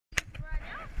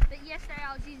yesterday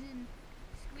I was using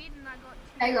squid and I got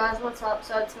two. Hey guys, what's up?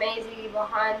 So it's Maisie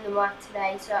behind the mic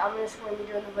today. So I'm just going to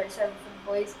be doing the voiceover for the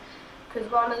boys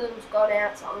because one of them's gone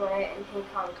out somewhere and he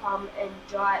can't come, and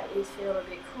Jai is feeling a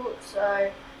bit crook.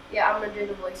 So yeah, I'm going to do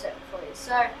the voiceover for you.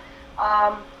 So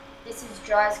this is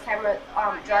Jai's camera.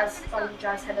 Jai's on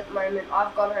Jai's head at the moment.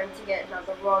 I've gone home to get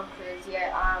another rod because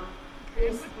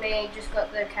this is me. Just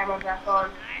got the camera back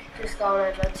on. Just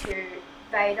going over to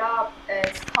Vader.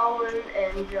 It's Colin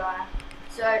and Jai.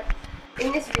 So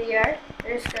in this video,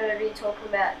 we're just going to be talking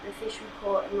about the fish we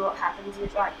caught and what happens,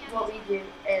 with, like what we do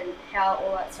and how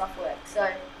all that stuff works. So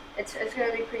it's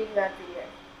going to be a pretty good video.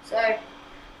 So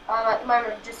at the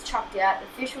moment I've just chucked out. The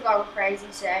fish were going crazy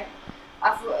today.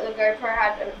 I thought the GoPro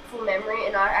had a full memory,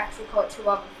 and I actually caught two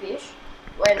other fish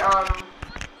when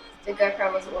the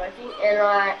GoPro wasn't working, and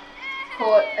I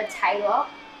caught a tailor.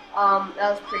 That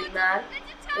was pretty mad.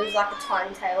 It was like a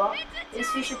tiny tailor. These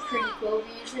fish are pretty cool.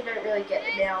 We usually don't really get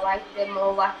them in our lake. They're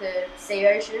more like a sea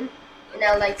ocean, and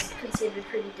our lake's considered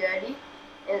pretty dirty.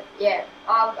 And yeah,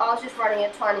 I was just running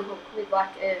a tiny hook with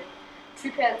like a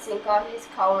 2-pound sinker. Here's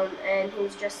Colin, and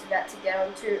he's just about to get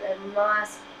onto a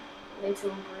nice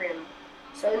little brim.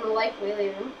 So in the lake we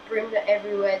live in, brims are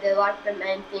everywhere. They're like the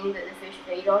main thing that the fish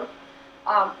feed on.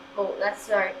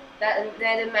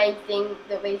 They're the main thing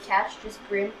that we catch, just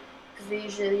brim, because we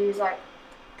usually use like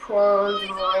prawns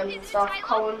and worms and stuff.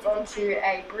 Colin's onto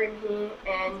a brim here,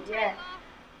 and yeah.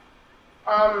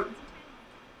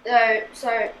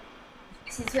 So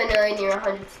since we're nearly near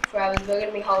 100 subscribers, we're going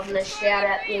to be holding a shout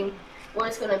out thing. What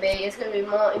it's going to be, it's going to be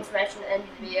more information at the end of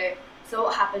the video. So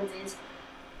what happens is,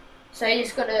 so you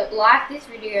just got to like this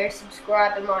video,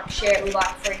 subscribe, and like share it with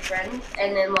like 3 friends,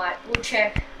 and then like we'll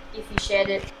check if you shared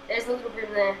it. There's a little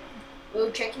brim there.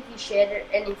 We'll check if you shared it,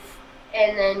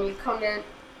 and then you comment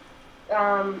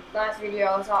nice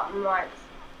video or something like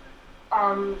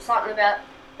something about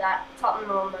that, something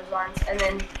along those lines, and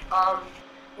then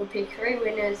we'll pick 3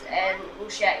 winners and we'll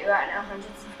shout you out in our 100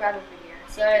 subscriber video.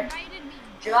 So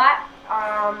July,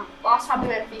 last time we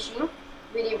went fishing,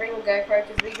 we didn't bring a GoPro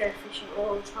because we go fishing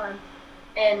all the time,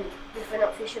 and if we're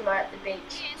not fishing, we're at the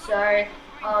beach. So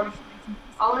I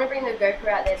want to bring the GoPro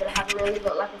out there, but I haven't really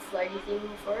got like a floaty thing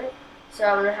for it, so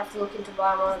I'm gonna have to look into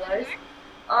buying one of those.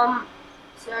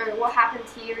 So what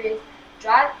happens here is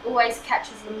Jai always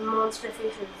catches the monster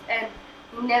fishes, and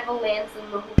he never lands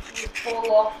them. The hook will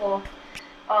fall off, or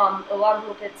the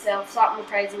unhook itself. Something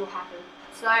crazy will happen.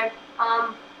 So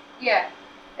yeah,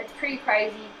 it's pretty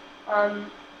crazy.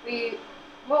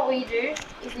 What we do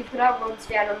is we put our rods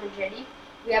down on the jetty.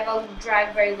 We have our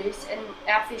drag very loose, and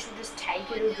our fish will just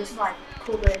take it, or just like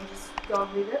pull it and just go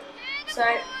with it. So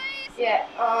yeah,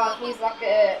 he's like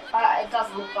it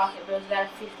doesn't look like it, but it's about a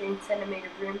 15 centimeter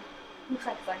brim. Looks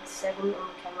like it's like 7 on the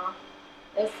camera.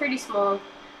 It was pretty small.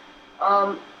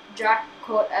 Jack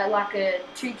caught like a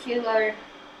 2 kilo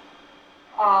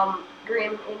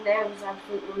brim in there. It was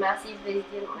absolutely massive. These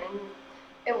didn't land.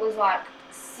 It was like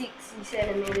 60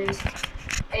 centimeters,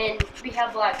 and we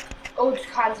have like all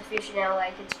kinds of fish in our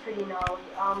lake. It's pretty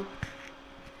gnarly.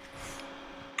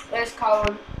 There's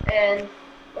Colin, and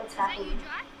what's happening?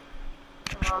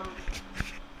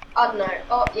 I don't know.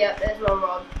 Oh, yeah, there's my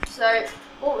rod. So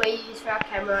what we use for our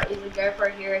camera is a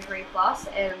GoPro Hero 3 Plus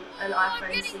and an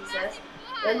iPhone 6s.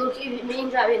 And look, me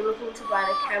and Jai have been looking to buy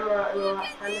a camera and all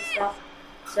that kind of stuff.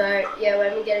 So yeah,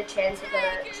 when we get a chance, we're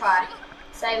gonna try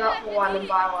save up for one and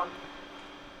buy one.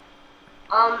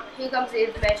 Here comes the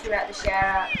information about the shout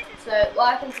out. So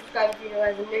like and subscribe if you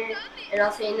guys are new, and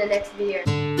I'll see you in the next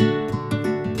video.